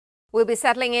We'll be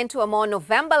settling into a more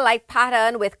November-like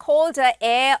pattern with colder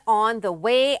air on the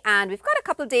way, and we've got a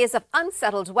couple of days of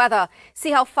unsettled weather.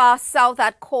 See how far south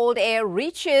that cold air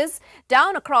reaches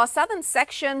down across southern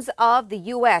sections of the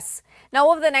U.S. Now,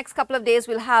 over the next couple of days,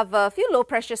 we'll have a few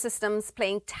low-pressure systems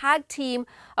playing tag team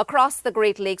across the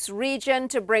Great Lakes region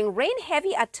to bring rain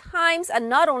heavy at times. And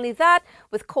not only that,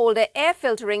 with colder air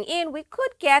filtering in, we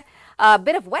could get a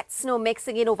bit of wet snow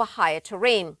mixing in over higher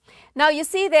terrain. Now, you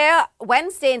see there,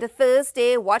 Wednesday into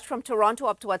Thursday, watch from Toronto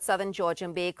up towards southern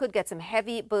Georgian Bay. Could get some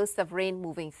heavy bursts of rain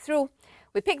moving through.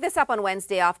 We pick this up on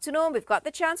Wednesday afternoon. We've got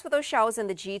the chance for those showers in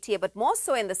the GTA, but more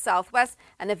so in the southwest.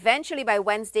 And eventually by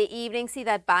Wednesday evening, see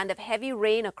that band of heavy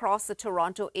rain across the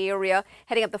Toronto area,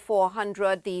 heading up the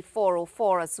 400, the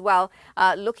 404 as well.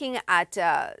 Looking at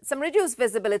some reduced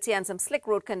visibility and some slick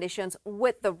road conditions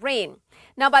with the rain.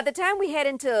 Now, by the time we head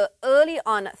into early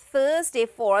on Thursday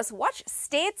for us, watch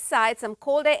stateside, some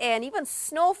colder air and even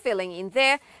snow filling in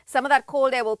there. Some of that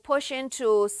cold air will push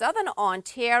into southern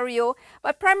Ontario,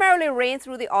 but primarily rain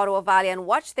through the Ottawa Valley, and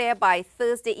watch there by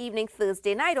Thursday evening,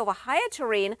 Thursday night over higher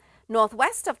terrain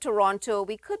northwest of Toronto.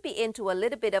 We could be into a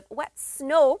little bit of wet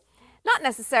snow, not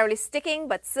necessarily sticking,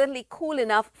 but certainly cool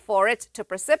enough for it to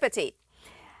precipitate.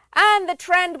 And the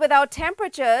trend with our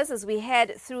temperatures as we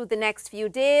head through the next few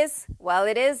days, well,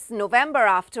 it is November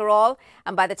after all,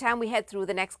 and by the time we head through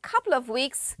the next couple of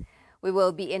weeks, we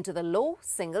will be into the low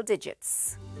single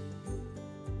digits.